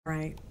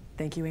Right.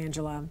 Thank you,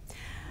 Angela.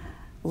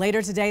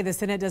 Later today, the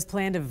Senate does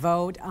plan to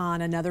vote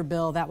on another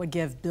bill that would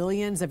give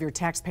billions of your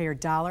taxpayer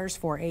dollars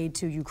for aid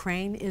to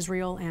Ukraine,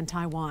 Israel, and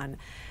Taiwan.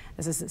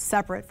 This is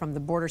separate from the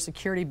border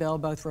security bill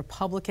both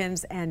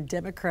Republicans and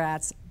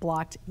Democrats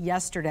blocked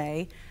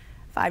yesterday.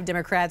 5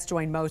 Democrats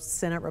joined most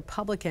Senate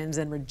Republicans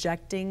in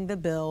rejecting the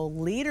bill.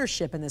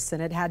 Leadership in the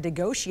Senate had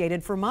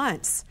negotiated for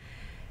months.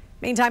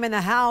 Meantime, in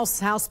the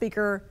House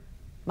Speaker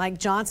Mike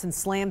Johnson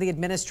slammed the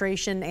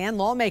administration and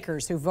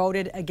lawmakers who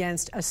voted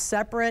against a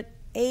separate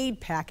aid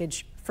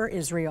package for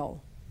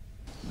Israel.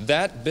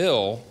 That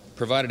bill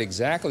provided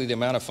exactly the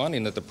amount of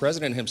funding that the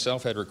president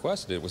himself had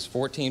requested. It was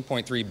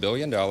 $14.3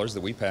 billion that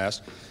we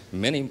passed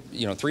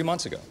 3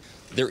 months ago.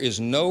 There is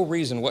no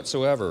reason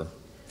whatsoever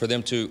for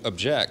them to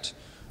object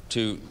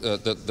to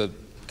the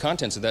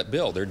contents of that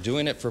bill. They're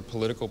doing it for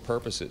political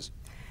purposes.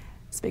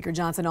 Speaker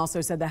Johnson also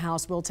said the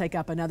House will take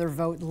up another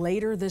vote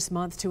later this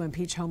month to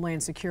impeach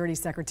Homeland Security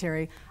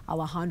Secretary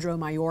Alejandro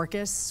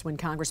Mayorkas when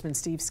Congressman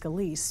Steve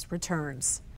Scalise returns.